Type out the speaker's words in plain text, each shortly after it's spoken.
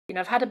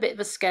I've had a bit of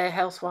a scare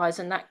health-wise,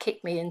 and that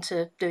kicked me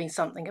into doing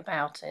something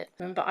about it.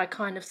 But I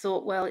kind of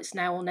thought, well, it's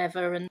now or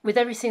never. And with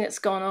everything that's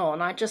gone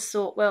on, I just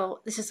thought,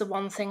 well, this is the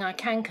one thing I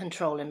can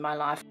control in my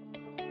life.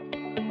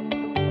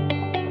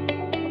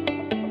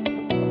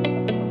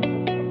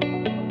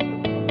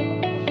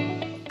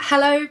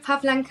 Hello,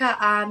 Pavlenka,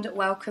 and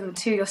welcome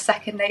to your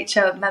Second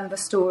Nature member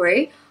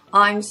story.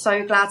 I'm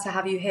so glad to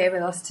have you here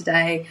with us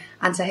today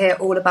and to hear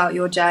all about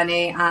your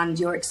journey and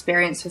your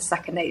experience with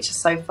Second Nature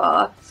so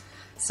far.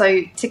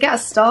 So to get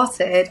us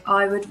started,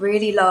 I would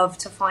really love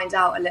to find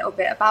out a little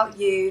bit about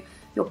you,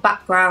 your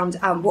background,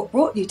 and what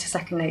brought you to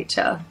Second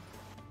Nature.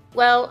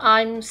 Well,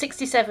 I'm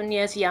 67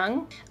 years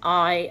young.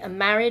 I am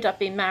married. I've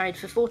been married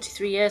for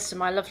 43 years to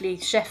my lovely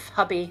chef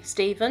hubby,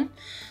 Stephen.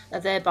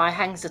 Thereby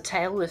hangs a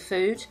tale with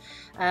food.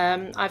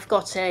 I've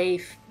got a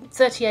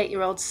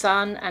 38-year-old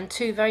son and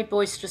two very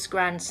boisterous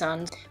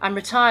grandsons. I'm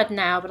retired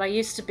now, but I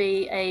used to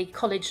be a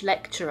college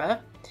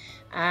lecturer.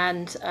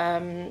 And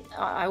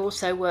I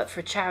also work for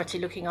a charity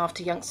looking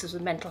after youngsters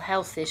with mental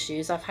health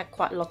issues. I've had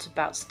quite a lot of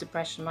bouts of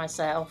depression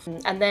myself.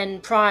 And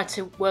then prior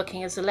to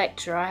working as a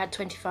lecturer, I had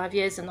 25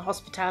 years in the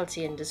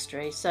hospitality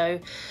industry. So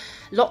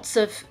lots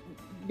of,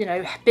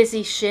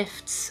 busy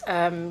shifts,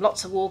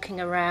 lots of walking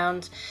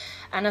around.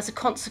 And as a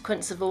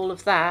consequence of all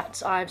of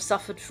that, I've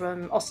suffered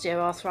from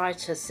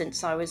osteoarthritis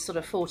since I was sort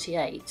of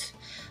 48.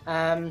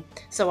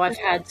 So I've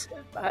had,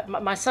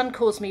 my son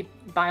calls me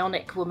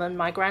bionic woman,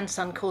 my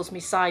grandson calls me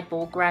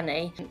cyborg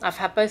granny. I've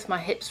had both my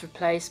hips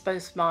replaced,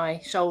 both my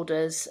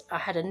shoulders. I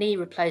had a knee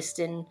replaced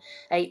in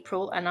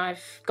April, and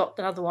I've got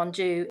another one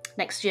due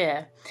next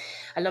year.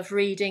 I love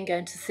reading,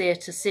 going to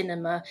theatre,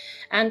 cinema,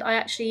 and I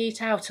actually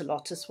eat out a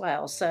lot as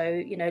well.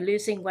 So,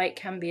 losing weight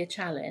can be a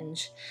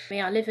challenge.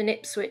 I live in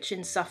Ipswich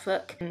in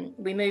Suffolk.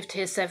 We moved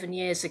here 7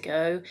 years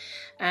ago,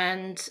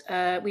 and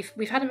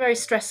we've had a very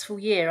stressful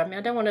year.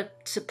 I don't want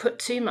to put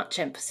too much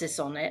emphasis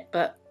on it,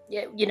 but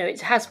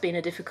it has been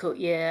a difficult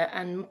year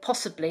and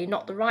possibly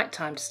not the right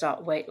time to start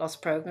a weight loss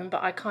program.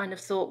 But I kind of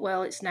thought,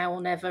 well, it's now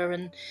or never,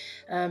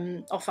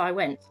 and off I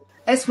went.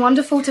 It's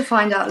wonderful to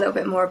find out a little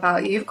bit more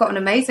about you. You've got an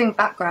amazing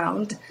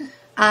background,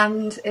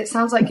 and it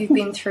sounds like you've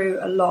been through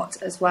a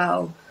lot as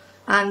well.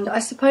 And I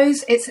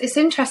suppose it's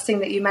interesting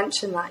that you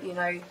mentioned that,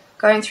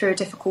 going through a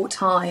difficult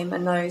time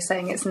and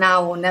saying it's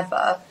now or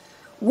never.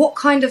 What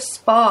kind of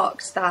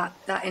sparked that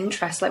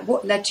interest? Like,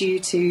 what led you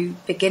to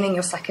beginning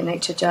your Second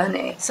Nature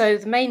journey? So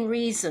the main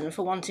reason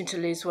for wanting to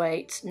lose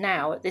weight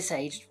now at this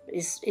age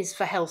is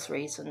for health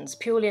reasons,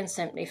 purely and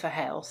simply for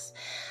health.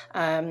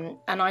 And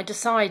I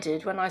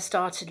decided when I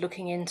started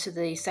looking into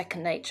the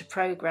Second Nature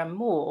program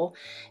more,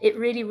 it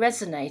really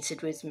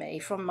resonated with me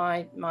from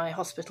my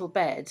hospital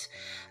bed.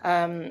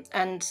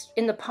 And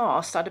in the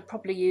past, I'd have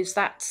probably used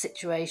that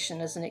situation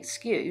as an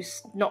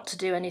excuse not to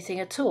do anything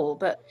at all.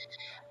 But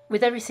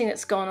with everything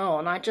that's gone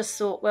on, I just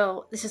thought,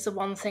 well, this is the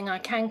one thing I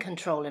can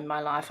control in my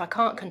life. I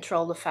can't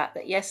control the fact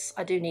that, yes,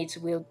 I do need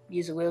to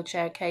use a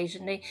wheelchair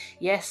occasionally.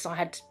 Yes, I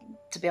had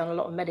to be on a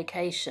lot of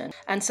medication.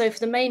 And so for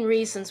the main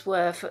reasons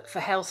were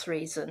for health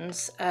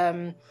reasons.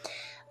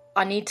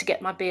 I need to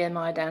get my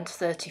BMI down to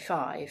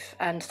 35,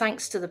 and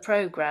thanks to the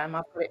programme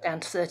I've got it down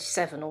to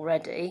 37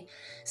 already,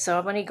 so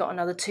I've only got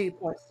another 2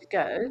 points to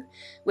go,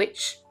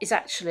 which is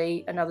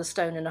actually another 1.5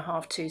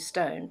 stone, 2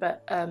 stone,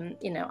 but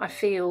I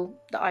feel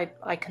that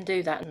I can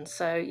do that. And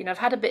so I've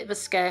had a bit of a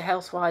scare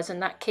health-wise,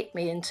 and that kicked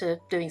me into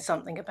doing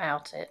something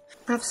about it.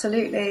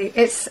 Absolutely.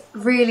 It's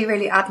really,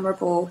 really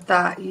admirable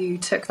that you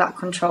took that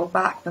control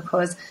back,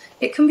 because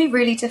it can be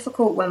really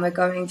difficult when we're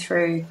going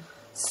through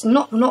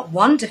not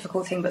one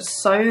difficult thing, but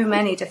so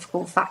many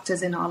difficult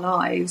factors in our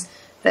lives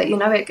that,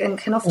 it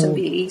can often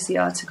be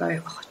easier to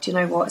go, oh, do you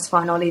know what, it's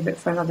fine, I'll leave it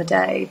for another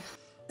day.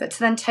 But to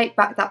then take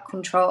back that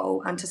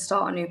control and to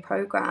start a new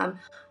program,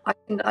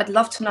 I'd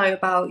love to know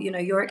about,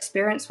 your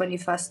experience when you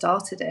first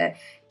started it.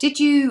 Did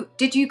you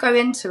go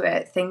into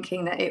it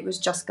thinking that it was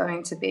just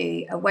going to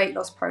be a weight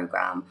loss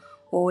program,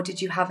 or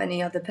did you have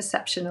any other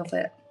perception of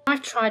it?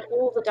 I've tried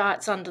all the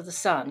diets under the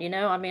sun,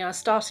 I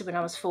started when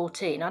I was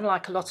 14.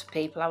 Unlike a lot of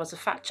people, I was a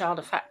fat child,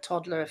 a fat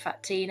toddler, a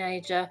fat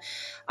teenager.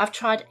 I've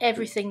tried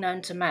everything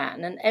known to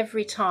man, and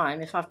every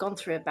time, if I've gone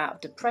through a bout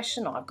of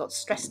depression or I've got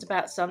stressed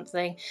about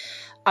something,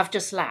 I've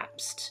just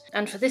lapsed.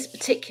 And for this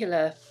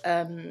particular,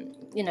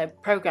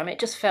 program, it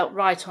just felt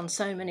right on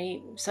so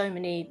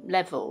many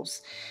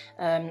levels.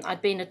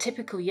 I'd been a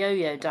typical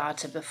yo-yo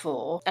dieter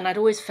before, and I'd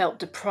always felt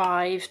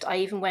deprived. I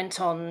even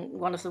went on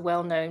one of the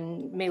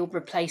well-known meal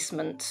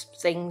replacement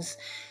things,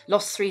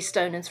 lost 3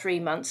 stone in 3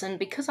 months, and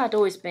because I'd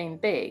always been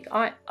big,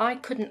 I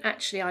couldn't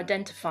actually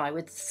identify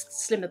with a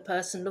slimmer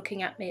person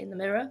looking at me in the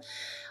mirror.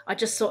 I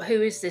just thought,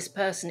 who is this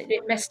person?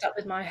 It messed up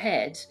with my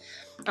head.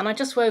 And I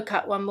just woke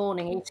up one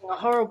morning eating a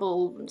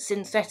horrible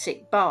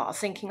synthetic bar,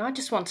 thinking I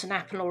just want an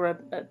apple or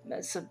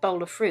a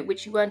bowl of fruit,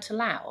 which you weren't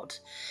allowed.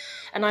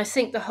 And I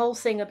think the whole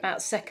thing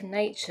about Second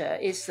Nature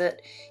is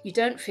that you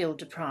don't feel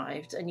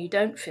deprived and you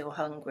don't feel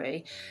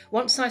hungry.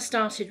 Once I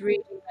started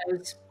reading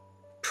those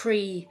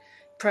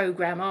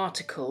pre-program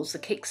articles, the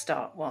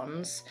Kickstart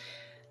ones,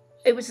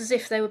 it was as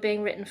if they were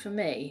being written for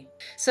me.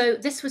 So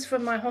this was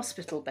from my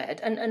hospital bed.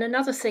 And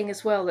another thing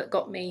as well that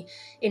got me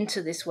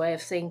into this way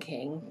of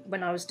thinking,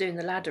 when I was doing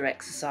the ladder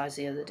exercise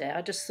the other day,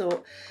 I just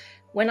thought,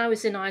 when I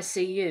was in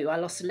ICU, I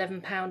lost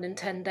 11 pounds in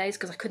 10 days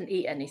because I couldn't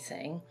eat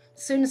anything.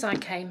 As soon as I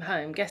came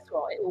home, guess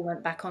what? It all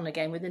went back on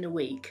again within a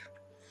week.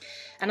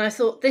 And I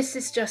thought, this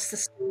is just the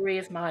story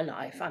of my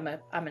life. I'm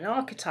an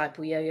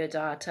archetypal yo-yo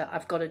dieter.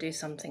 I've got to do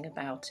something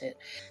about it.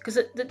 Because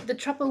the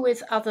trouble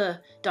with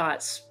other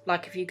diets,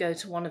 like if you go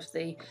to one of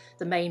the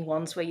main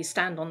ones where you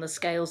stand on the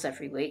scales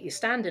every week, you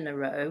stand in a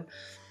row,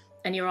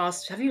 and you're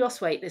asked, have you lost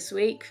weight this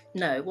week?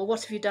 No. Well,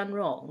 what have you done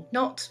wrong?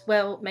 Not,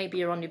 well, maybe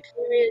you're on your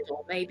period,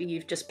 or maybe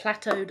you've just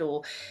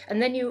plateaued,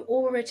 and then you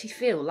already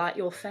feel like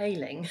you're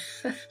failing.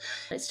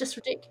 It's just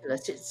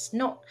ridiculous. It's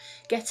not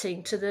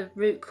getting to the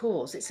root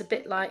cause. It's a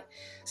bit like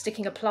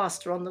sticking a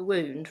plaster on the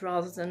wound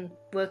rather than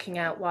working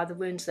out why the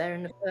wound's there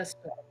in the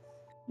first place.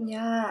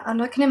 Yeah,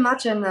 and I can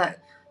imagine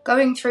that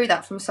going through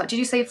that from such. Did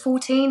you say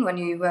 14 when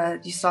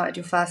you started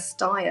your first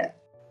diet?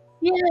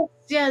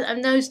 Yeah,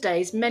 and those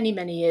days, many,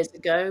 many years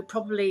ago,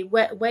 probably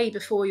way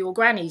before your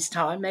granny's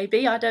time,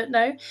 maybe, I don't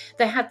know,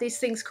 they had these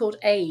things called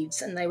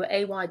AIDS, and they were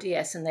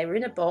AYDS, and they were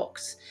in a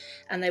box,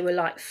 and they were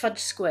like fudge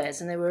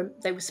squares, and they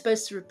were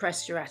supposed to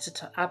repress your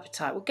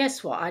appetite. Well,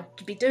 guess what? I'd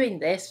be doing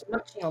this,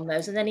 munching on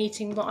those, and then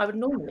eating what I would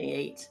normally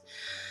eat.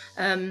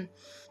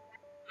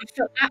 I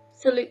felt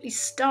absolutely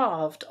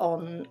starved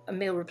on a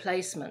meal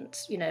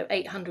replacement,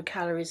 800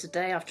 calories a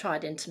day. I've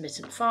tried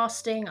intermittent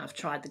fasting, I've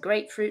tried the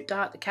grapefruit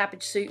diet, the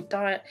cabbage soup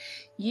diet.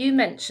 You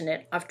mention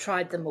it, I've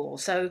tried them all.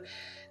 So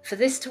for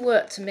this to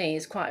work to me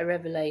is quite a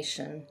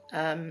revelation.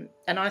 And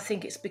I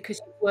think it's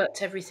because you've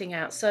worked everything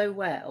out so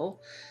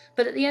well.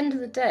 But at the end of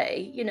the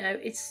day,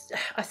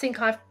 I think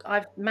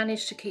I've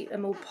managed to keep a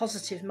more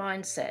positive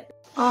mindset.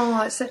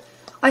 Oh,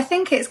 I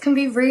think it can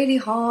be really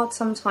hard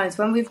sometimes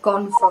when we've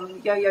gone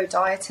from yo-yo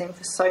dieting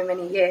for so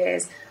many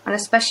years, and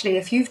especially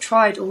if you've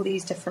tried all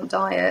these different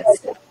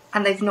diets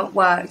and they've not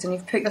worked, and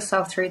you've put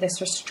yourself through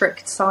this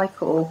restrict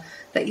cycle,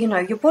 that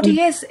your body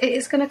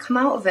is going to come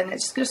out of it, and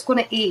it's just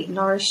going to eat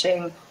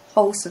nourishing,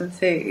 wholesome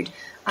food.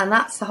 And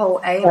that's the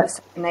whole aim of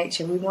Second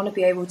Nature. We want to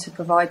be able to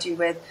provide you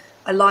with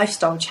a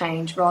lifestyle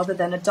change rather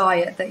than a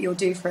diet that you'll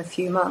do for a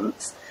few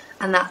months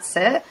and that's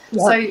it.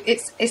 Yeah. So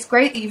it's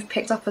great that you've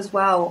picked up as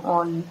well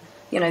on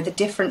the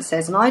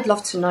differences, and I'd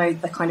love to know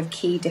the kind of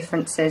key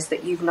differences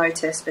that you've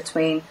noticed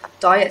between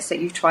diets that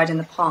you've tried in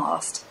the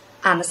past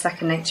and the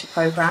Second Nature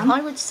program.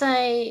 I would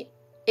say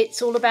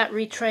it's all about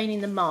retraining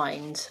the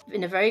mind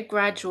in a very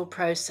gradual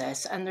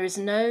process, and there is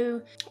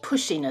no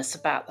pushiness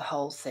about the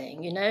whole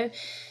thing.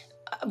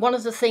 One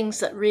of the things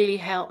that really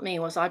helped me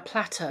was I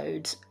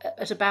plateaued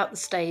at about the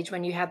stage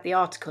when you had the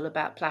article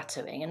about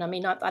plateauing. And I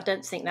mean, I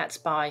don't think that's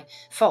by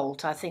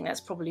fault. I think that's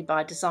probably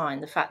by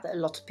design, the fact that a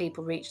lot of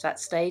people reach that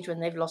stage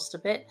when they've lost a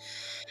bit.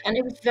 And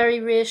it was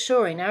very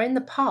reassuring. Now, in the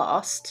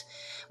past,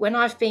 when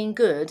I've been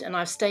good and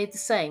I've stayed the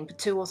same for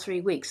 2 or 3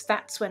 weeks,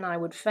 that's when I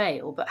would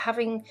fail. But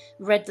having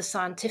read the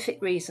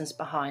scientific reasons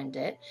behind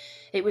it,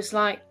 it was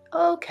like,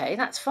 okay,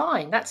 that's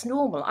fine. That's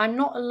normal. I'm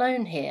not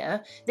alone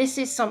here. This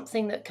is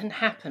something that can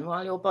happen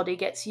while your body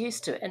gets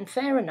used to it. And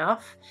fair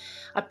enough,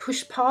 I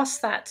pushed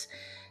past that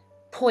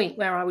point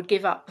where I would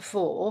give up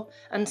before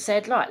and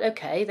said, right,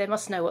 okay, they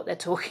must know what they're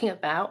talking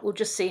about. We'll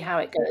just see how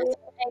it goes.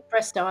 And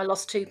presto, I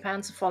lost 2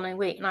 pounds the following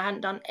week and I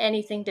hadn't done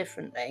anything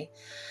differently.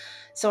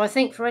 So I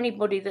think for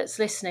anybody that's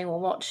listening or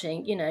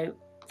watching,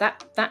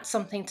 that's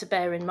something to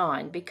bear in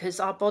mind, because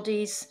our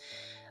bodies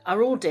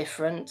are all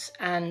different,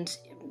 and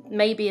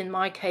maybe in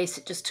my case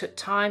it just took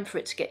time for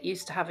it to get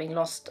used to having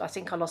lost, I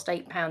think I lost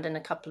 8 pounds in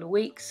a couple of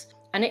weeks,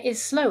 and it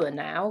is slower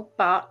now,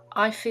 but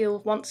I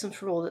feel once and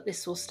for all that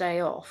this will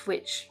stay off,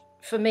 which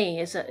for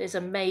me is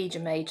a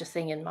major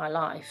thing in my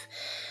life.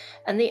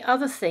 And the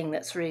other thing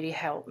that's really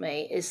helped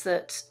me is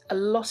that a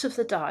lot of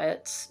the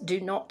diets do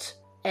not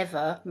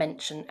ever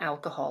mention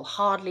alcohol,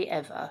 hardly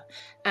ever.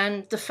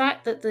 And the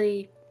fact that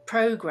the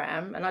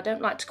program, and I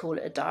don't like to call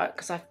it a diet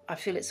because I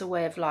feel it's a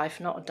way of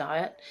life, not a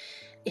diet,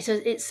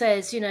 it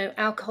says,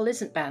 alcohol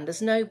isn't banned.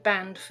 There's no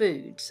banned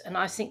foods. And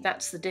I think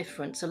that's the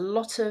difference. A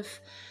lot of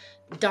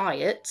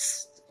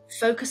diets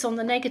focus on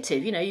the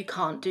negative. You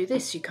can't do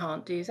this, you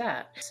can't do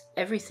that.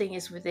 Everything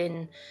is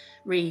within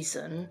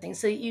reason.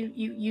 So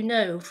you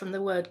know from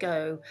the word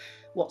go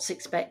what's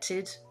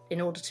expected in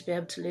order to be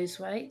able to lose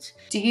weight.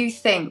 Do you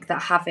think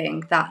that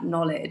having that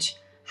knowledge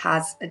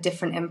has a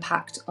different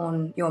impact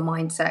on your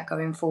mindset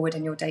going forward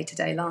in your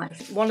day-to-day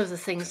life? One of the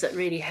things that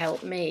really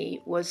helped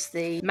me was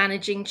the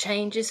managing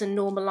changes and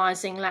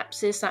normalising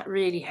lapses. That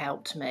really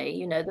helped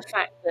me. The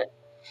fact that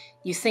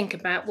you think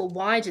about, well,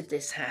 why did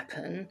this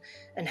happen?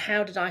 And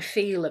how did I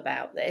feel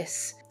about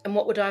this? And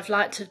what would I have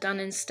liked to have done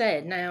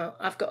instead? Now,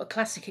 I've got a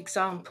classic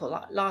example.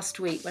 Like last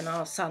week when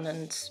our son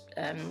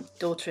and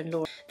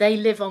daughter-in-law, they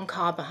live on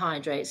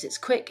carbohydrates. It's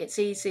quick, it's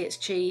easy, it's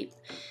cheap.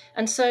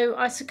 And so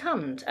I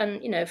succumbed. And,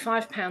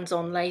 £5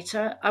 on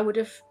later, I would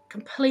have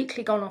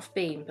completely gone off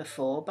beam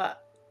before,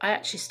 but I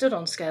actually stood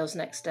on scales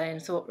next day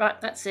and thought,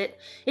 right, that's it.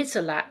 It's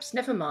a lapse.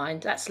 Never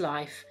mind. That's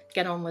life.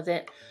 get on with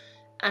it.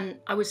 And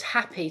I was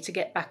happy to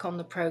get back on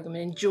the program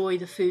and enjoy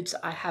the foods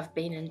that I have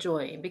been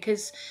enjoying,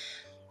 because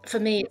for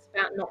me, it's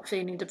about not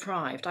feeling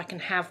deprived. I can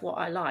have what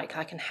I like.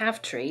 I can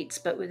have treats,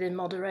 but within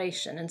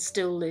moderation, and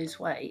still lose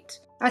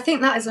weight. I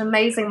think that is an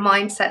amazing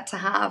mindset to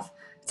have,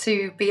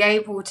 to be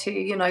able to,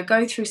 you know,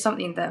 go through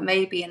something that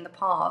maybe in the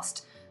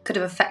past could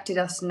have affected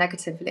us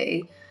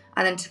negatively,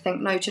 and then to think,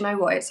 no, do you know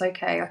what? It's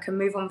okay. I can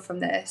move on from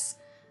this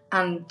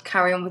and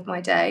carry on with my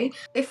day.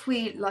 If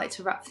we like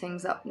to wrap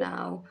things up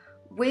now,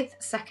 with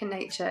Second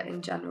Nature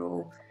in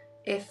general,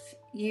 if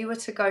you were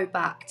to go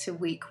back to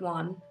week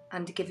 1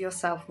 and give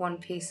yourself one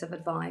piece of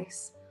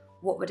advice,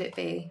 what would it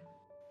be?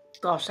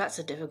 Gosh, that's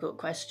a difficult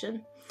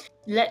question.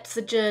 Let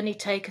the journey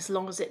take as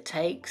long as it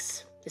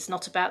takes. It's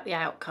not about the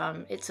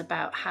outcome, it's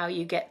about how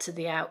you get to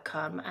the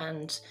outcome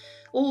and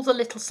all the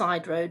little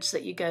side roads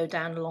that you go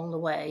down along the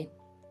way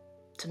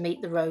to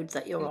meet the road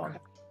that you're on.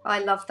 I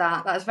love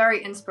that. That was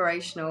very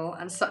inspirational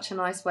and such a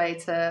nice way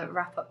to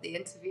wrap up the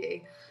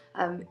interview.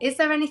 Is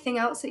there anything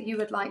else that you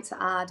would like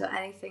to add, or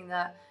anything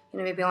that, you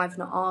know, maybe I've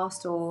not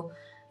asked, or,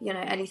 you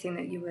know, anything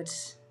that you would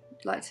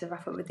like to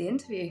wrap up with the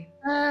interview?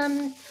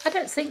 I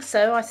don't think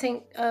so. I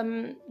think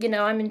you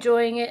know, I'm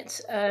enjoying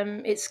it.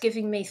 It's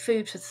giving me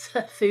food for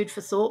food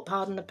for thought.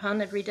 Pardon the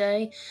pun. Every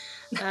day.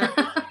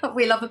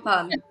 We love a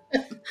pun.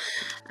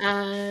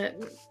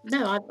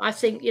 No, I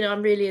think, you know,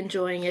 I'm really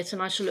enjoying it,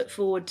 and I shall look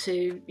forward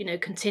to, you know,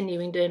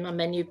 continuing doing my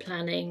menu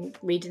planning,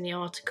 reading the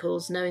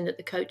articles, knowing that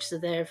the coaches are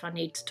there if I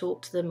need to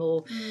talk to them,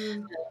 or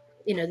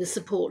you know, the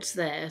support's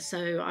there.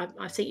 So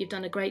I think you've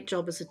done a great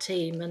job as a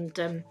team, and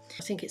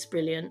I think it's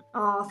brilliant.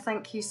 Oh,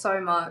 thank you so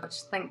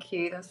much. Thank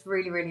you. That's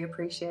really, really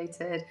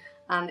appreciated.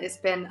 And it's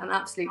been an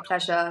absolute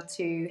pleasure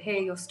to hear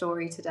your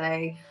story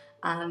today.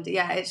 And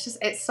yeah,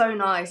 it's so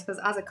nice,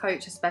 because as a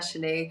coach,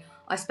 especially,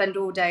 I spend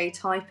all day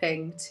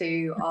typing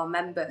to our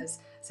members.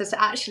 So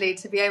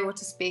to be able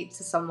to speak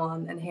to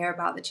someone and hear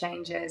about the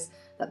changes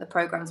that the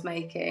program's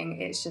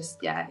making, it's just,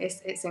 yeah,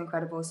 it's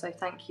incredible. So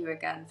thank you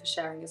again for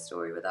sharing your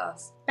story with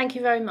us. Thank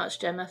you very much,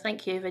 Gemma.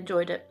 Thank you. I've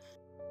enjoyed it.